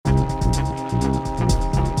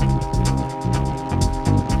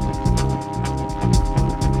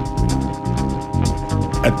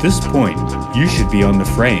At this point, you should be on the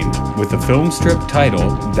frame with a film strip title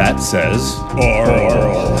that says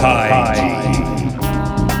Oral Hygiene.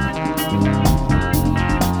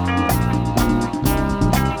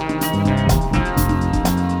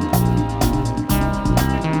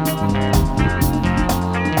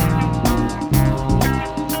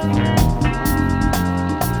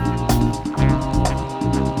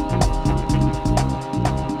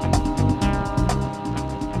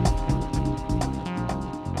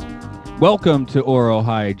 Welcome to Oral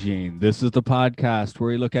Hygiene. This is the podcast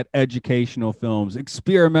where we look at educational films,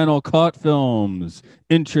 experimental cult films,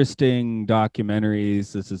 interesting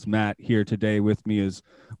documentaries. This is Matt. Here today with me is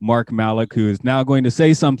Mark Malik, who is now going to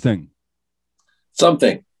say something.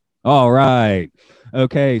 All right.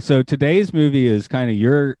 Okay, so today's movie is kind of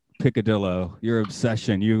your picadillo, your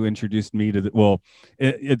obsession. You introduced me to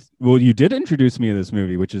you did introduce me to this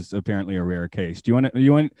movie, which is apparently a rare case. Do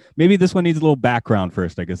you want maybe this one needs a little background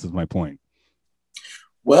first, I guess is my point.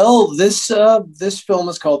 Well, this film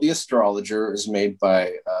is called The Astrologer. It was made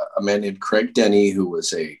by a man named Craig Denny, who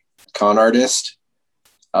was a con artist.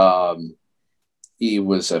 He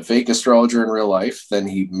was a fake astrologer in real life. Then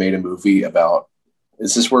he made a movie about.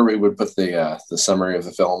 Is this where we would put the summary of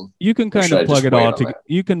the film? You can kind of plug it all together.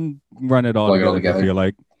 You can run it all together if you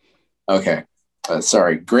like. Okay.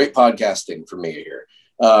 Sorry. Great podcasting for me here.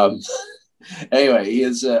 Anyway,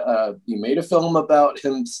 he made a film about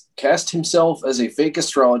him, cast himself as a fake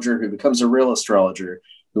astrologer who becomes a real astrologer,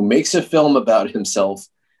 who makes a film about himself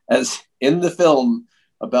as in the film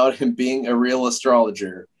about him being a real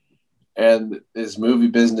astrologer, and his movie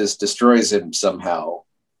business destroys him somehow.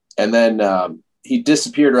 And then he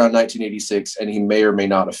disappeared around 1986, and he may or may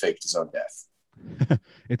not have faked his own death.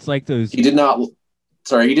 It's like those. He didn't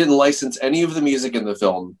license any of the music in the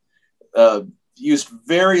film. Used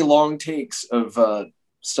very long takes of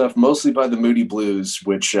stuff, mostly by the Moody Blues,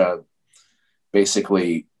 which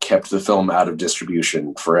basically kept the film out of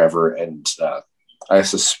distribution forever. And I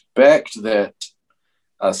suspect that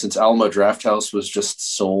since Alamo Drafthouse was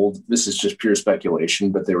just sold, this is just pure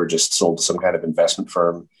speculation, but they were just sold to some kind of investment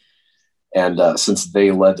firm. And since they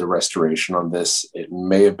led the restoration on this, it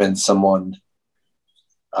may have been someone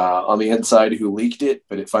on the inside who leaked it,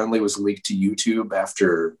 but it finally was leaked to YouTube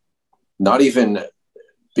after not even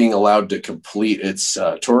being allowed to complete its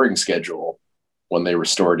touring schedule when they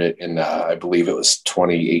restored it in, I believe it was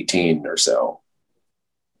 2018 or so.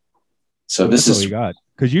 So this is got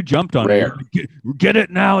because you jumped on rare. it. Get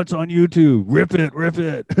it now. It's on YouTube. Rip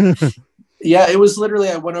it. Yeah, it was literally,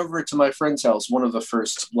 I went over to my friend's house, one of the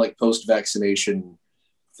first like post-vaccination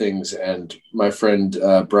things. And my friend,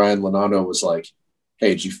 Brian Lanano was like,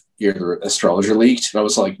 hey, did you hear the astrologer leaked? And I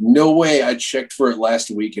was like, no way. I checked for it last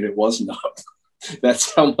week and it wasn't up.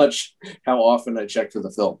 That's how often I checked for the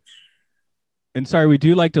film. And sorry, we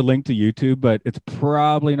do like to link to YouTube, but it's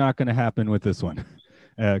probably not going to happen with this one.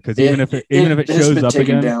 Because even if it shows up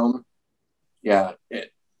again, down, yeah,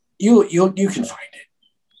 you can find it.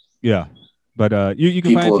 Yeah, but you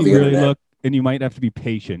can find it if you really look, and you might have to be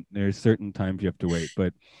patient. There's certain times you have to wait,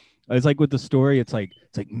 but it's like with the story, it's like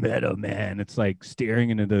meta, man. It's like staring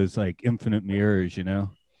into those like infinite mirrors, you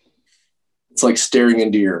know. It's like staring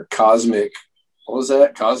into your cosmic. What was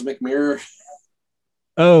that? Cosmic mirror.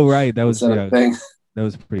 Oh, right. That was thing. That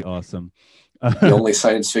was pretty awesome. The only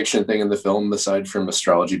science fiction thing in the film, aside from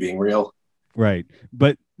astrology being real. Right,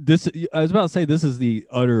 but I was about to say this is the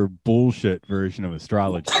utter bullshit version of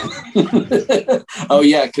astrology. Oh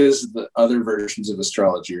yeah, because the other versions of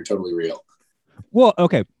astrology are totally real. Well,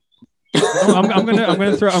 okay. I'm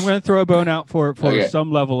gonna throw a bone out for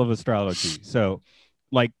some level of astrology. So,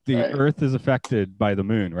 like the Earth is affected by the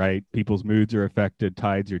moon, right? People's moods are affected,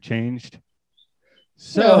 tides are changed.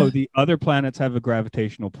 So the other planets have a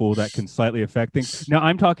gravitational pull that can slightly affect things. Now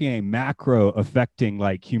I'm talking a macro affecting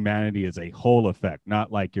like humanity as a whole effect,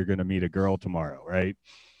 not like you're going to meet a girl tomorrow, right?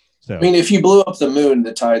 So I mean, if you blew up the moon,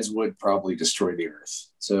 the tides would probably destroy the Earth.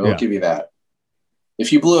 So I'll give you that.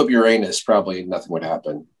 If you blew up Uranus, probably nothing would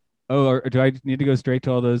happen. Oh, or do I need to go straight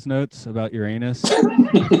to all those notes about Uranus?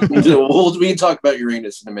 We can talk about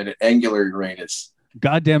Uranus in a minute. Angular Uranus.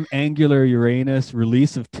 Goddamn angular Uranus,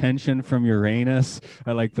 release of tension from Uranus.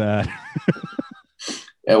 I like that.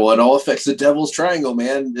 Yeah, well, it all affects the Devil's Triangle,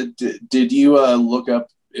 man. Did you look up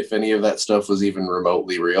if any of that stuff was even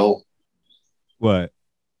remotely real? What?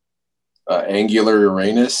 Angular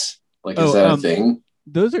Uranus? Like, is that a thing?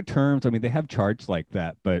 Those are terms. I mean, they have charts like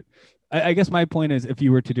that, but I guess my point is if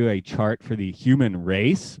you were to do a chart for the human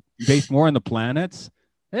race based more on the planets,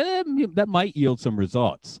 that might yield some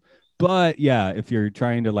results. But yeah, if you're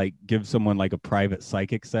trying to like give someone like a private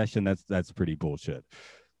psychic session, that's pretty bullshit.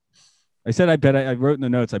 I said I wrote in the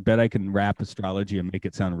notes. I bet I can wrap astrology and make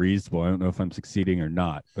it sound reasonable. I don't know if I'm succeeding or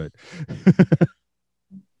not, but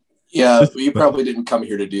yeah, you probably didn't come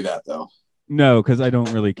here to do that though. No, because I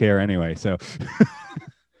don't really care anyway. So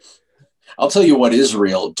I'll tell you what is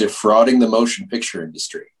real: defrauding the motion picture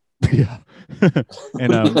industry. Yeah.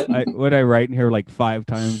 And what I write in here like 5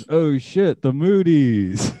 times. Oh shit, the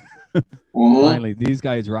Moody's. Mm-hmm. Finally, these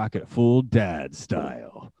guys rock it full dad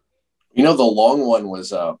style. You know, the long one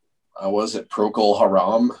was it Procol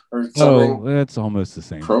Haram or something? Oh, that's almost the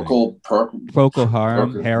same. Procol Haram. Boko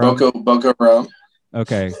Haram.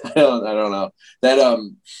 Okay. I don't know.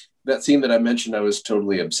 That scene that I mentioned, I was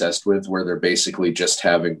totally obsessed with, where they're basically just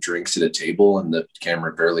having drinks at a table and the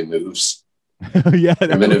camera barely moves. Yeah.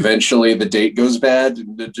 And then eventually the date goes bad.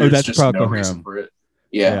 And there's that's just Procol no Haram. reason for it.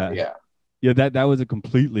 Yeah. Yeah, that was a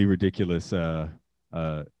completely ridiculous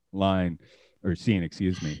line or scene,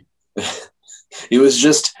 excuse me. It was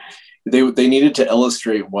just they needed to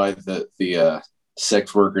illustrate why the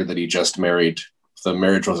sex worker that he just married, the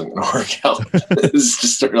marriage wasn't going to work out. It's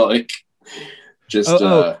just sort of like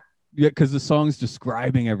yeah, because the song's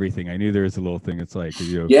describing everything. I knew there was a little thing. It's like,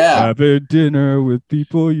 have a dinner with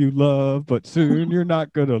people you love, but soon you're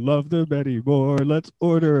not gonna love them anymore. Let's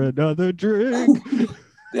order another drink.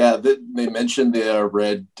 Yeah, they mentioned the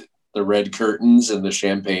red curtains and the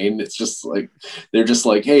champagne. It's just like they're just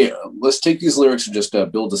like, hey, let's take these lyrics and just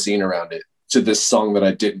build a scene around it to this song that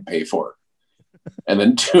I didn't pay for, and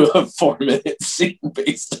then do a 4-minute scene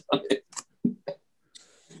based on it.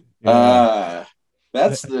 Yeah.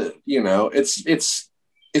 That's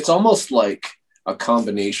it's almost like a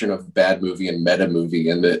combination of bad movie and meta movie,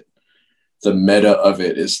 and that the meta of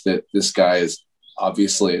it is that this guy is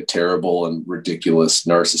obviously a terrible and ridiculous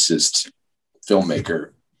narcissist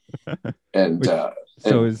filmmaker. And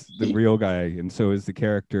so is the real guy, and so is the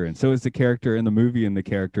character, and so is the character in the movie and the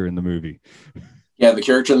character in the movie. Yeah, the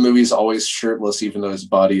character in the movie is always shirtless, even though his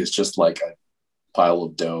body is just like a pile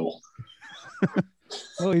of dough.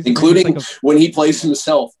 Well, including like when he plays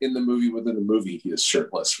himself in the movie within the movie, he is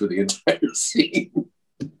shirtless for the entire scene.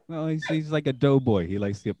 Well, he's like a doughboy. He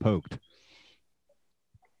likes to get poked.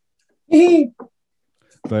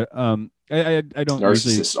 But I don't.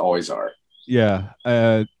 Narcissists always are. Yeah.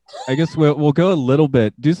 I guess we'll go a little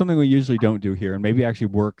bit, do something we usually don't do here, and maybe actually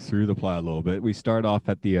work through the plot a little bit. We start off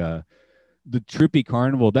at the Trippy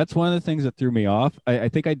Carnival. That's one of the things that threw me off. I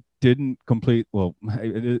think I didn't complete. Well,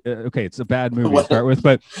 okay, it's a bad movie to start with,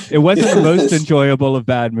 but it wasn't the most enjoyable of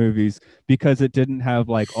bad movies because it didn't have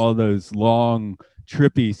like all those long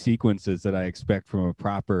trippy sequences that I expect from a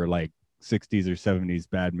proper like 60s or 70s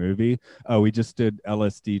bad movie. We just did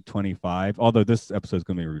LSD 25, although this episode is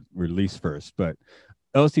going to be released first, but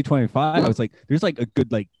LSD 25, I was like, there's like a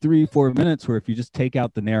good like 3-4 minutes where if you just take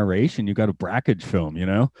out the narration, you got a Brakhage film, you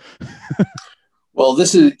know? Well,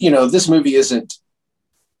 this movie has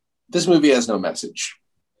no message.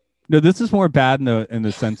 No, this is more bad in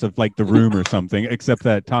the sense of like The Room or something, except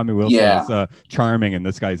that Tommy Wilson is charming and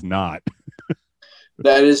this guy's not.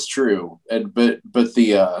 That is true. But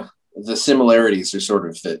the similarities are sort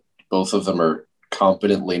of that both of them are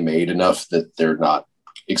competently made enough that they're not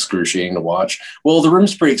excruciating to watch. Well, The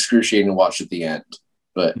Room's pretty excruciating to watch at the end,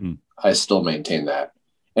 but I still maintain that.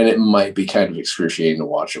 And it might be kind of excruciating to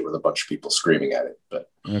watch it with a bunch of people screaming at it. But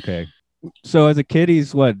okay. So as a kid,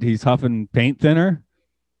 he's huffing paint thinner?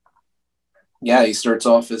 Yeah, he starts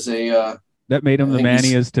off as a... that made him the man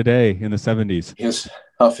he is today in the 70s. He was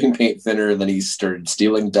huffing paint thinner, and then he started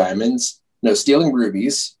stealing diamonds. No, stealing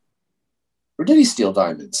rubies. Or did he steal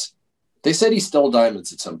diamonds? They said he stole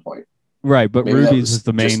diamonds at some point. Right, but maybe rubies is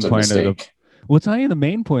the main point of the... Well, it's not even the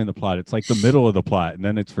main point of the plot. It's like the middle of the plot, and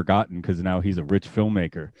then it's forgotten because now he's a rich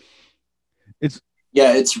filmmaker. It's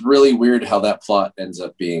really weird how that plot ends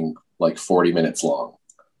up being like 40 minutes long.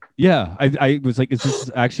 Yeah, I was like, is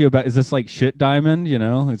this like Shit Diamond? You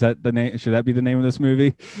know, is that the name? Should that be the name of this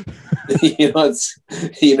movie?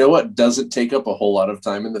 You know what doesn't take up a whole lot of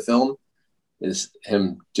time in the film is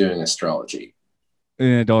him doing astrology.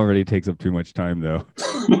 It already takes up too much time, though.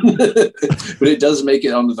 But it does make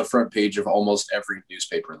it onto the front page of almost every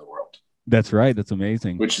newspaper in the world. That's right. That's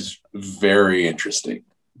amazing. Which is very interesting.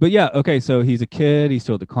 But yeah, okay, so he's a kid, he's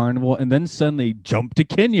still at the carnival, and then suddenly jump to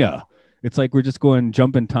Kenya. It's like we're just going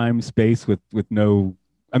jump in time, space with no...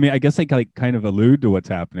 I mean, I guess they like kind of allude to what's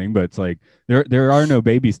happening, but it's like there are no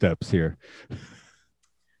baby steps here.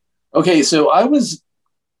 Okay, so I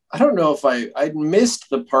don't know if I missed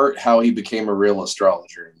the part how he became a real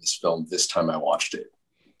astrologer in this film this time I watched it.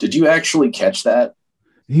 Did you actually catch that?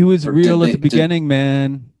 He was real at the beginning,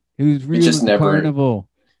 man. He was real at the carnival.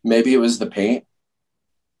 Maybe it was the paint.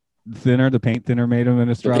 thinner. The paint thinner made him an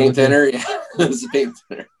The astrologer. paint thinner, yeah, it was the paint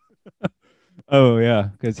thinner. Oh yeah,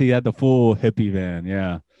 because he had the full hippie van.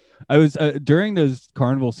 Yeah, I was during those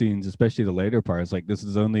carnival scenes, especially the later parts. Like this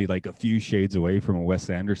is only like a few shades away from a Wes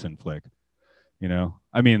Anderson flick. You know,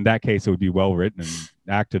 I mean, in that case, it would be well written and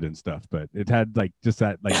acted and stuff, but it had like just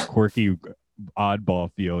that like quirky,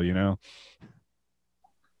 oddball feel. You know.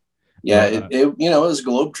 Yeah, it you know, it was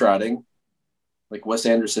globetrotting. Like Wes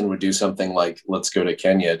Anderson would do something like "Let's go to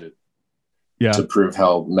Kenya" to prove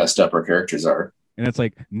how messed up our characters are. And it's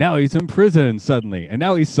like, now he's in prison suddenly, and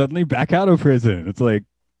now he's suddenly back out of prison. It's like,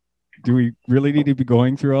 do we really need to be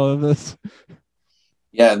going through all of this?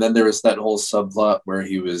 Yeah, and then there was that whole subplot where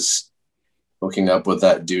he was hooking up with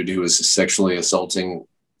that dude who was sexually assaulting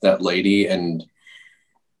that lady. And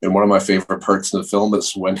one of my favorite parts of the film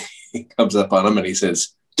is when he comes up on him and he says,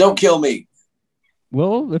 "Don't kill me."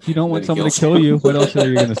 Well, if you don't want someone to kill you, what else are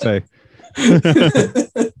you going to say?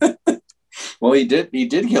 Well, he did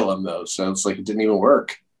kill him though, so it's like it didn't even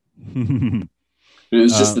work. It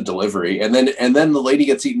was just the delivery, and then the lady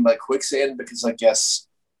gets eaten by quicksand because I guess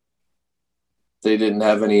they didn't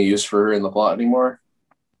have any use for her in the plot anymore.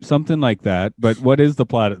 Something like that. But what is the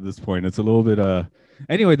plot at this point? It's a little bit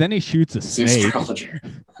anyway. Then he shoots a snake.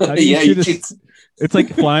 Yeah, it's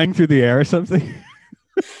like flying through the air or something.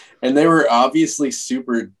 And they were obviously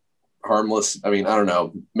super harmless. I mean, I don't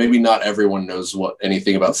know. Maybe not everyone knows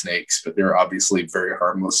anything about snakes, but they're obviously very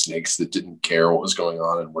harmless snakes that didn't care what was going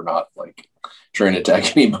on and were not like trying to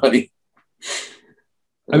attack anybody.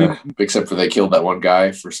 I mean, except for they killed that one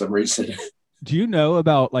guy for some reason. Do you know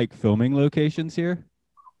about like filming locations here?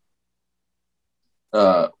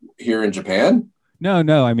 Here in Japan?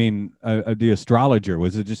 No. I mean, the Astrologer,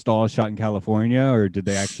 was it just all shot in California, or did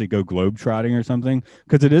they actually go globetrotting or something?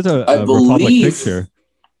 Because it is a Republic picture.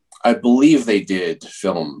 I believe they did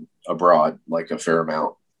film abroad, like a fair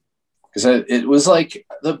amount. Because it was like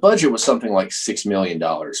the budget was something like $6 million,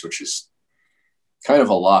 which is kind of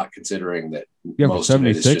a lot considering that most of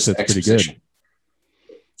it is just exposition.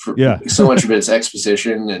 Pretty good. So much of it is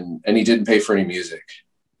exposition, and he didn't pay for any music.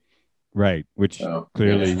 Right, which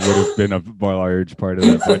clearly would have been a large part of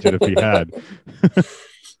that budget if he had.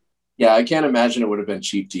 Yeah, I can't imagine it would have been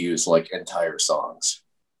cheap to use like entire songs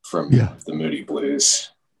from the Moody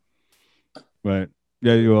Blues. But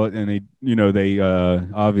yeah, well, and they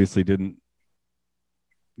obviously didn't.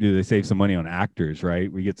 They save some money on actors,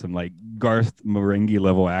 right? We get some like Garth Marenghi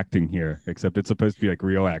level acting here, except it's supposed to be like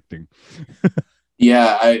real acting.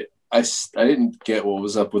 Yeah, I didn't get what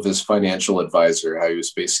was up with his financial advisor, how he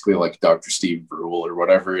was basically like Dr. Steve Brule or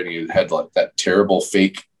whatever, and he had like that terrible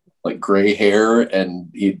fake like gray hair,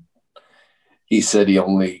 and he said he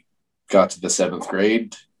only got to the 7th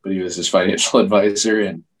grade, but he was his financial advisor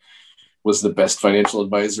and was the best financial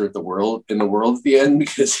advisor in the world at the end,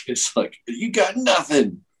 because he's like, "You got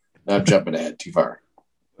nothing." I'm jumping ahead too far.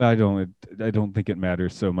 I don't think it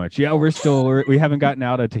matters so much. Yeah, we haven't gotten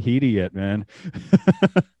out of Tahiti yet, man.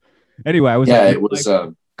 Anyway, it was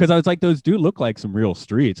because I was like, those do look like some real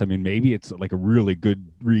streets. I mean, maybe it's like a really good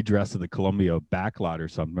redress of the Columbia backlot or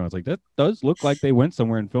something. I was like, that does look like they went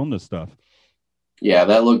somewhere and filmed this stuff. Yeah,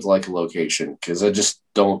 that looked like a location, because I just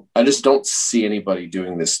don't see anybody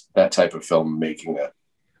doing that type of film making it.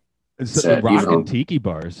 It's rock and tiki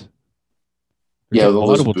bars. There's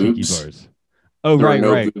multiple tiki bars. Oh, there right,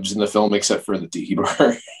 are no boobs in the film except for the tiki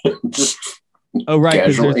bar. Just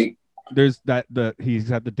casually. There's he's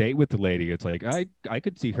had the date with the lady. It's like I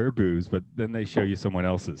could see her boobs, but then they show you someone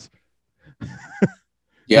else's.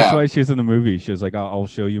 That's why she's in the movie. She's like, I'll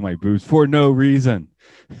show you my boobs for no reason.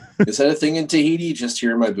 Is that a thing in Tahiti? Just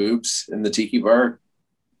hear my boobs in the tiki bar?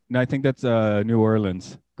 No, I think that's New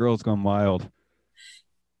Orleans. Girls Gone Wild.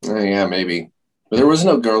 Yeah, maybe. But there was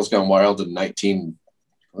no Girls Gone Wild in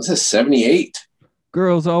 78?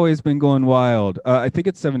 Girls always been going wild. I think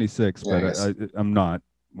it's 76, but I'm not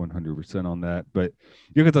 100% on that. But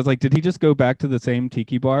because I was like, did he just go back to the same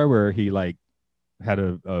tiki bar where he like had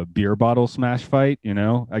a beer bottle smash fight?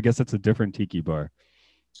 I guess it's a different tiki bar.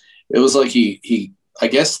 It was like I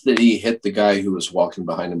guess that he hit the guy who was walking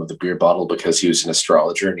behind him with a beer bottle because he was an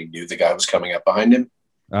astrologer and he knew the guy was coming up behind him.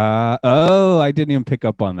 I didn't even pick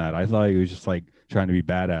up on that. I thought he was just like trying to be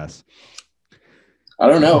badass. I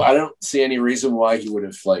don't know. I don't see any reason why he would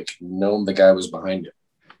have like known the guy was behind him.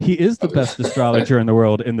 He is the best astrologer in the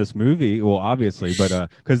world in this movie. Well, obviously, but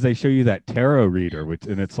because they show you that tarot reader,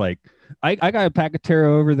 and it's like, I got a pack of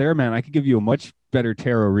tarot over there, man. I could give you a much better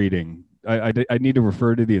tarot reading. I need to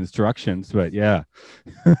refer to the instructions, but yeah.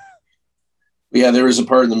 Yeah, there was a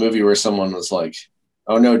part in the movie where someone was like,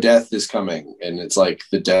 "Oh no, death is coming," and it's like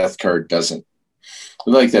the death card doesn't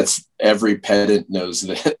Like that's every pedant knows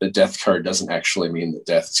that the death card doesn't actually mean that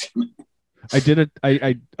death is coming. I did it.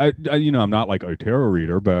 I I'm not like a tarot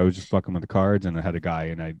reader, but I was just fucking with the cards, and I had a guy,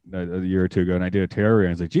 and a year or two ago, and I did a tarot reading.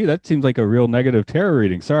 I was like, gee, that seems like a real negative tarot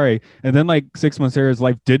reading. Sorry. And then like 6 months later, his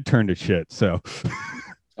life did turn to shit. So,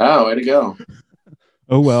 oh, way to go.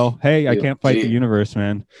 Oh well. Hey, I can't fight the universe,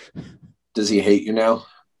 man. Does he hate you now?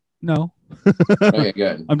 No. Okay,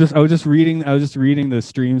 good. I was just reading the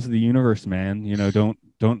streams of the universe, man.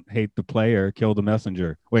 Don't hate the player, kill the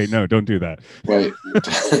messenger. Wait, no, don't do that. Wait,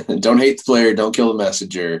 don't hate the player, don't kill the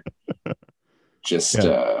messenger. Just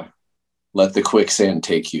let the quicksand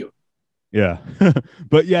take you. Yeah.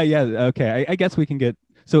 But yeah, okay. I guess we can get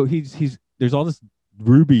so he's there's all this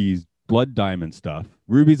Ruby's blood diamond stuff.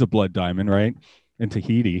 Ruby's a blood diamond, right? In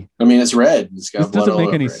Tahiti. I mean, it's red. It's got this doesn't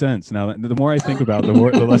make any sense. Now, the more I think about it,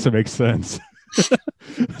 the less it makes sense.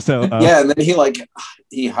 So yeah, and then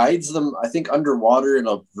he hides them, I think, underwater in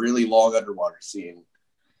a really long underwater scene,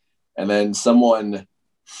 and then someone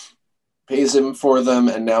pays him for them,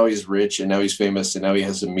 and now he's rich, and now he's famous, and now he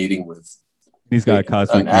has a meeting with. He's got a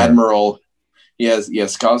cosmic mirror. Admiral. He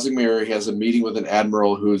has cosmic mirror. He has a meeting with an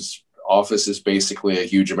admiral whose office is basically a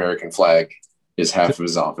huge American flag. Is half of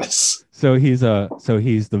his office. So he's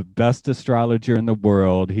the best astrologer in the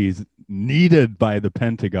world. He's needed by the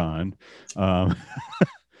Pentagon. And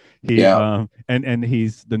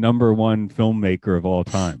he's the number one filmmaker of all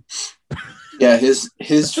time. Yeah,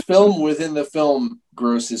 his film within the film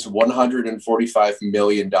grosses $145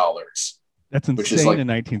 million. That's insane, which is like, in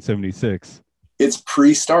 1976. It's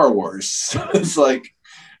pre-Star Wars. It's like,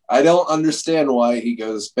 I don't understand why he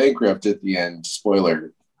goes bankrupt at the end.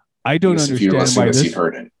 Spoiler. I don't understand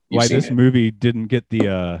why this movie didn't get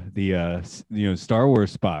the Star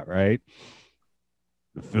Wars spot, right?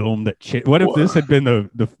 The film that what if this had been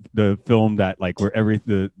the film that like where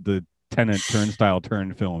the Tenet turnstile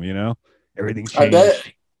turned film, everything changed.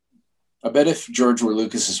 I bet if George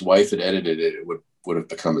Lucas's wife had edited it, it would have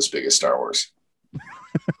become as big as Star Wars.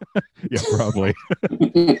 Yeah, probably.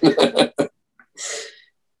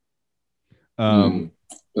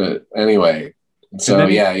 But anyway. So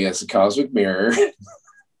he has a cosmic mirror.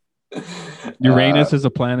 Uranus is a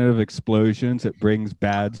planet of explosions. It brings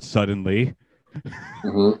bad suddenly.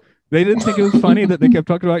 Mm-hmm. They didn't think it was funny that they kept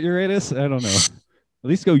talking about Uranus. I don't know. At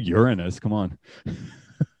least go Uranus. Come on.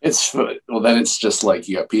 Then it's just like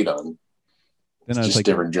you got peed on. It's just a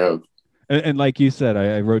different joke. And like you said,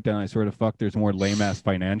 I wrote down, I sort of there's more lame ass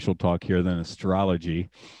financial talk here than astrology.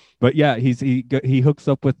 But yeah, he hooks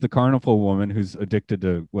up with the carnival woman who's addicted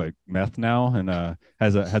to meth now, and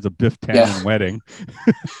has a Biff Tannen wedding.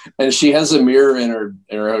 And she has a mirror in her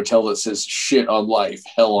hotel that says "shit on life,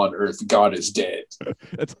 hell on earth, God is dead."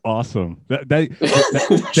 That's awesome. They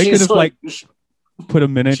could have put a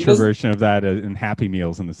miniature version of that in Happy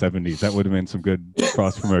Meals in the 70s. That would have been some good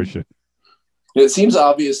cross promotion. It seems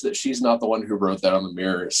obvious that she's not the one who wrote that on the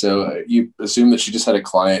mirror, so you assume that she just had a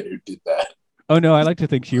client who did that. Oh no, I like to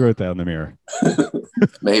think she wrote that on the mirror.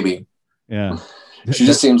 Maybe. Yeah. She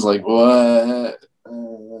just seems like, what?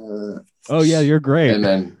 Oh yeah, you're great. And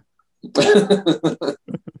then because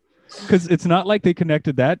it's not like they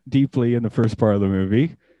connected that deeply in the first part of the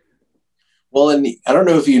movie. Well, and I don't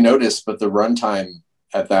know if you noticed, but the runtime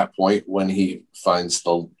at that point when he finds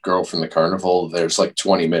the girl from the carnival, there's like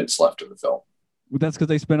 20 minutes left of the film. Well, that's because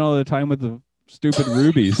they spent all the time with the stupid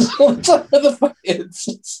rubies.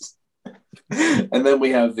 And then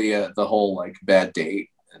we have the whole like bad date,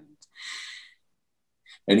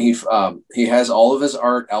 and he has all of his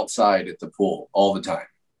art outside at the pool all the time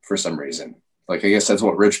for some reason. Like I guess that's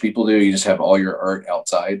what rich people do. You just have all your art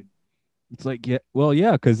outside. It's like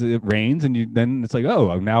yeah, because it rains, and then it's like,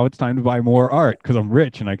 oh, now it's time to buy more art because I'm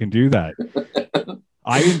rich and I can do that.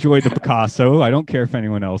 I enjoyed the Picasso. I don't care if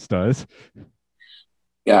anyone else does.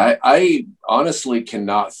 Yeah, I honestly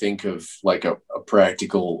cannot think of like a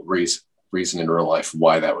practical reason in real life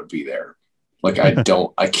why that would be there. Like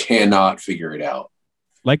I cannot figure it out.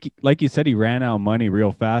 Like you said, he ran out of money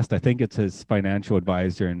real fast. I think it's his financial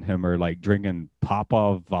advisor and him are like drinking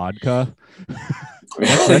Popov vodka.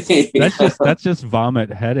 That's just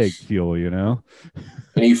vomit headache fuel, And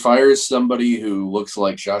he fires somebody who looks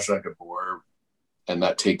like Shasha Kapoor, and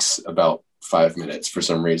that takes about 5 minutes for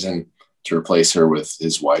some reason to replace her with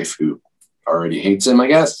his wife who already hates him, I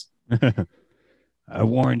guess. I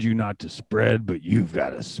warned you not to spread, but you've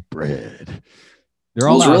got to spread. It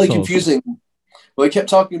was really confusing. Well, he kept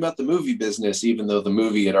talking about the movie business, even though the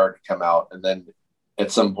movie had already come out. And then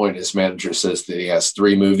at some point, his manager says that he has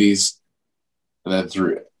 3 movies and then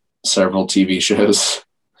through several TV shows.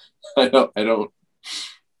 I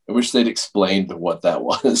wish they'd explained what that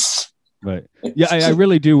was. But yeah, I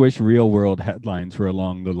really do wish real world headlines were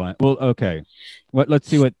along the line. Well, okay, let's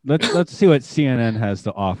see what CNN has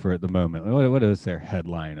to offer at the moment. What is their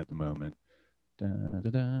headline at the moment?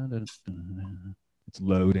 It's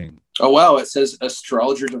loading. Oh wow! It says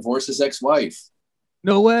astrologer divorces ex-wife.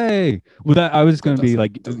 No way. Well, I was going to be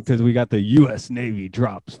like, because we got the U.S. Navy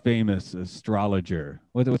drops famous astrologer.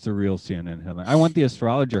 What's the real CNN headline? I want the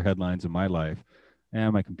astrologer headlines in my life.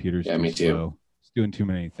 And my computer's too slow. It's doing too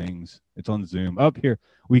many things. It's on Zoom. Up here,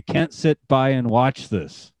 we can't sit by and watch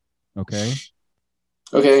this. Okay.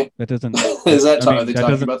 Okay. That doesn't. Is that? Are they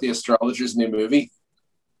talking about the astrologer's new movie?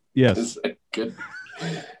 Yes. Is that good?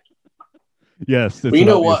 Yes. It's you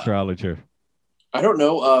know what? Astrologer. I don't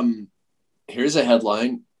know. Here's a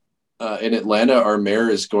headline. In Atlanta, our mayor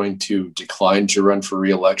is going to decline to run for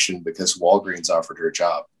re-election because Walgreens offered her a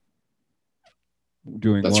job.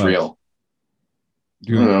 Doing That's what? real.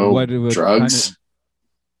 Doing what drugs?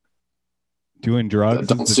 Doing drugs?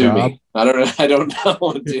 Don't sue me. I don't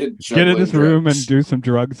know. Get in this room and do some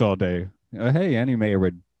drugs all day. Hey, any mayor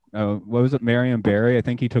would. What was it? Marion Barry. I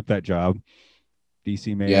think he took that job.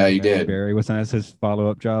 DC mayor. Yeah, he Marion did. Barry. Wasn't that his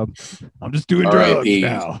follow-up job? I'm just doing drugs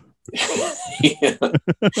now.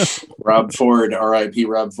 Rob Ford, R.I.P.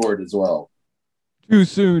 Rob Ford as well. Too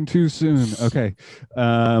soon. Okay.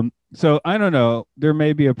 So I don't know. There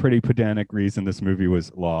may be a pretty pedantic reason this movie was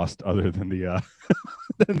lost, other than the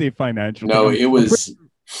than the financial. No, it was.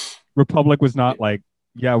 Republic was not like,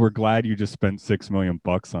 yeah, we're glad you just spent $6 million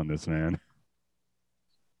on this, man.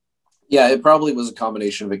 Yeah, it probably was a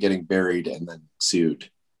combination of it getting buried and then sued.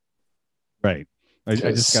 Right. I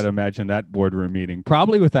just got to imagine that boardroom meeting,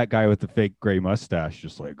 probably with that guy with the fake gray mustache,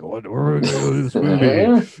 just like, what are we doing with this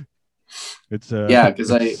movie? It's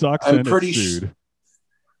because I'm pretty sure.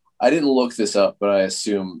 I didn't look this up, but I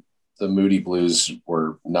assume the Moody Blues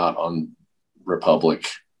were not on Republic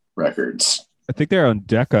Records. I think they're on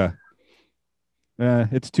Decca.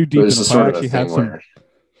 It's too deep.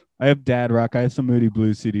 I have Dad Rock. I have some Moody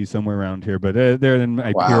Blues CDs somewhere around here, but they're in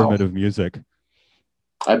my pyramid of music.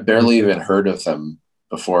 I barely even heard of them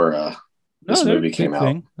before this movie came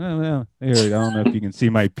out. Oh, yeah. Here, I don't know if you can see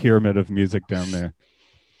my pyramid of music down there.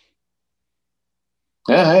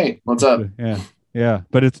 Yeah, hey, what's up? Yeah,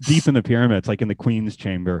 but it's deep in the pyramid. It's like in the Queen's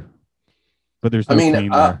chamber. But there's no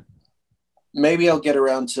Queen there. Maybe I'll get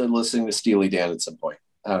around to listening to Steely Dan at some point.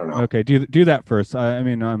 I don't know. Okay, do that first. I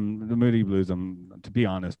mean, I'm the Moody Blues. I'm, to be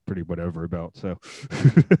honest, pretty whatever about. So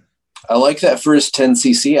I like that first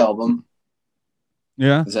 10cc album.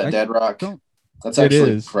 Yeah, is that Dead Rock? That's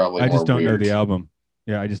actually probably. I just don't know the album.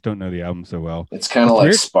 Yeah, I just don't know the album so well. It's kind of like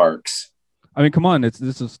weird. Sparks. I mean, come on, this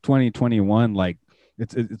is 2021. Like,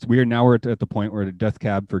 it's weird. Now we're at the point where the Death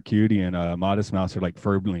Cab for Cutie and Modest Mouse are like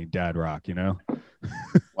firmly Dad Rock. You know?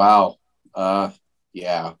 Wow.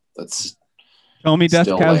 Yeah, that's. Tell me Death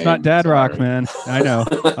Cab's not Dad Rock, man. I know.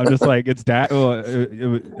 I'm just like, it's Dad. Oh, it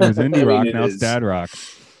was indie rock. Now it's Dad Rock.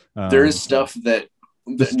 There is stuff that.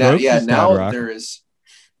 Now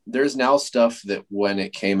there's now stuff that when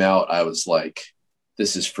it came out, I was like,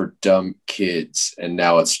 this is for dumb kids, and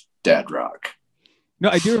now it's Dad Rock. No,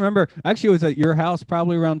 I do remember. Actually, it was at your house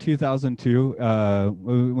probably around 2002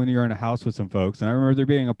 when you were in a house with some folks, and I remember there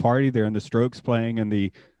being a party there and the Strokes playing, and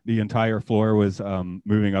the entire floor was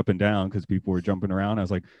moving up and down because people were jumping around. I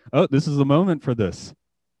was like, oh, this is the moment for this,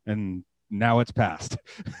 and now it's past.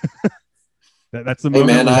 That's the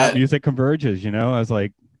moment where that music converges. You know, I was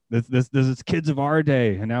like, this is kids of our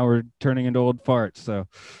day, and now we're turning into old farts. So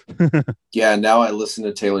yeah, now I listen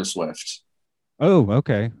to Taylor Swift. Oh,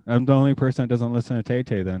 okay. I'm the only person that doesn't listen to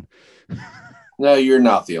Tay-Tay then. No, you're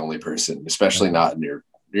not the only person, especially not in you're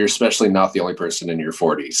especially not the only person in your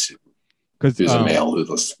 40s who's a male who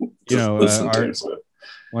listens to Taylor Swift.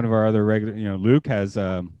 One of our other regular, Luke has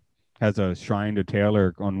a shrine to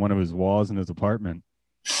Taylor on one of his walls in his apartment.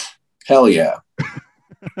 Hell yeah.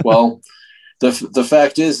 Well, the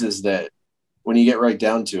fact is that when you get right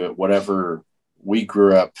down to it, whatever we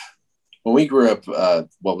grew up,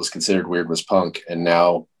 what was considered weird was punk, and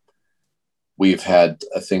now we've had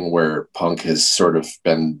a thing where punk has sort of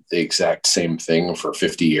been the exact same thing for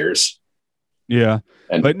 50 years. Yeah.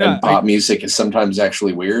 And pop music is sometimes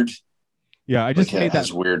actually weird. Yeah, I just made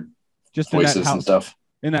has weird just voices and stuff.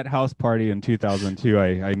 In that house party in 2002,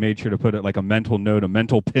 I made sure to put it like a mental note, a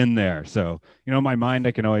mental pin there. So, in my mind,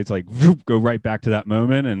 I can always like go right back to that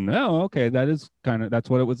moment and, oh, okay, that's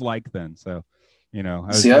what it was like then. So, I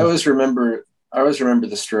always remember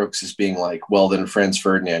the Strokes as being like, well, then Franz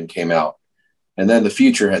Ferdinand came out, and then the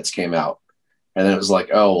Futureheads came out, and then it was like,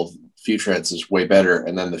 oh, well, Futureheads is way better,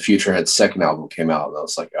 and then the Futureheads second album came out, and I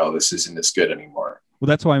was like, oh, this isn't as good anymore. Well,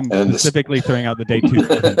 that's why I'm And specifically throwing out the Day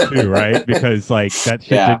 2, right? Because like that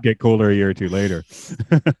shit did get cooler a year or two later.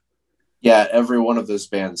 Yeah, every one of those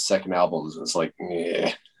bands' second albums was like,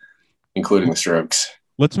 including the Strokes.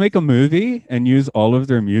 Let's make a movie and use all of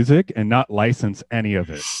their music and not license any of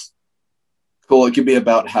it. Cool. It could be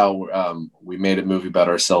about how we made a movie about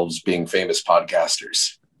ourselves being famous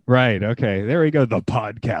podcasters. Right. Okay. There we go. The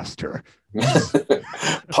podcaster.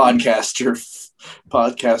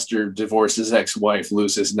 Podcaster divorces ex-wife,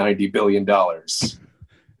 loses $90 billion. Is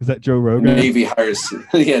that Joe Rogan? Navy hires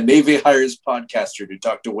podcaster to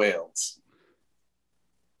talk to whales.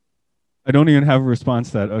 I don't even have a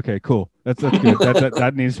response to that. Okay, cool. That's good.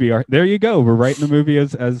 that needs to be our. There you go. We're writing the movie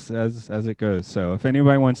as it goes. So if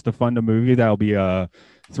anybody wants to fund a movie that'll be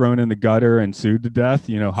thrown in the gutter and sued to death,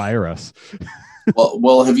 hire us.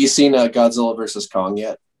 well, have you seen Godzilla versus Kong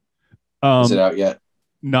yet? Is it out yet?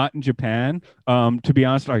 Not in Japan. To be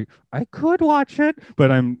honest, I could watch it,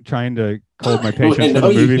 but I'm trying to hold my patience for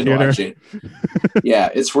the movie theater. Yeah,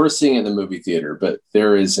 it's worth seeing in the movie theater, but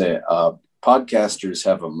there is podcasters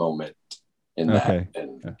have a moment in that,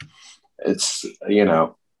 and it's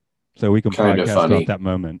so we can kind of podcast funny about that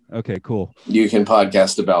moment. Okay, cool. You can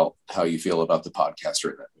podcast about how you feel about the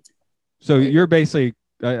podcaster in that movie. So you're basically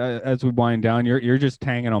as we wind down, you're just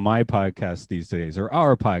hanging on my podcast these days, or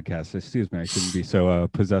our podcast. Excuse me, I shouldn't be so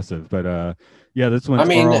possessive, but yeah, this one. I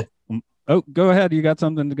mean, go ahead. You got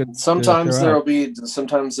something to get. Sometimes there'll be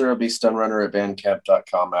Stunrunner at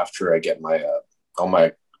Bandcamp.com after I get my all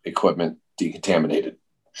my equipment decontaminated.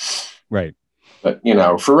 Right. But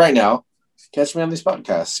for right now, catch me on these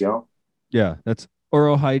podcasts, y'all. Yeah, that's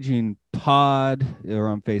Oral Hygiene Pod. We're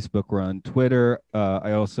on Facebook. We're on Twitter.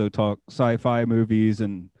 I also talk sci-fi movies,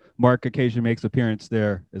 and Mark occasionally makes appearance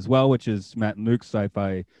there as well, which is Matt and Luke's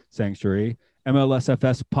Sci-Fi Sanctuary.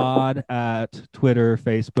 MLSFS Pod at Twitter,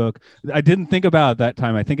 Facebook. I didn't think about it that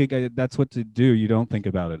time. I think that's what to do. You don't think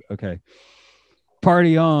about it. Okay.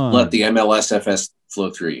 Party on. Let the MLSFS flow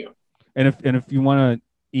through you. And if you want to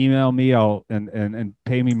email me, and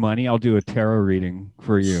pay me money, I'll do a tarot reading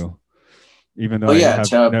for you. Even though I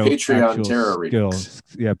have no Patreon tarot readings.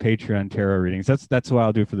 Yeah, Patreon tarot readings. That's what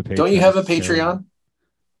I'll do for the Patreon. Don't you have a Patreon?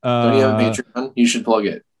 Don't you have a Patreon? You should plug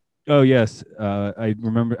it. Oh yes, I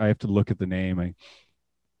remember. I have to look at the name.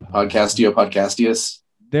 Podcastius.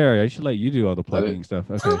 There, I should let you do all the plugging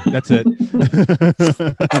stuff. Okay, that's it.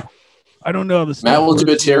 I don't know this. Matt will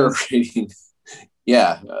do a tarot reading.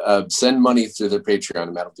 Yeah, send money through their Patreon,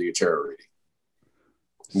 and Matt will do a tarot reading.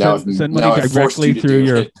 Send money directly through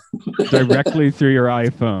your directly through your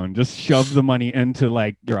iPhone. Just shove the money into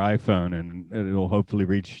like your iPhone, and it'll hopefully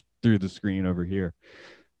reach through the screen over here.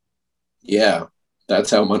 Yeah,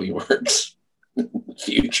 that's how money works.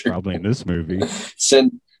 Future, probably in this movie.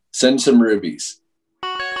 Send some rubies.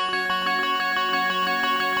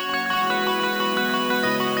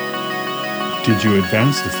 Did you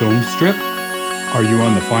advance the film strip? Are you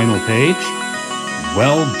on the final page?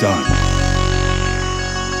 Well done.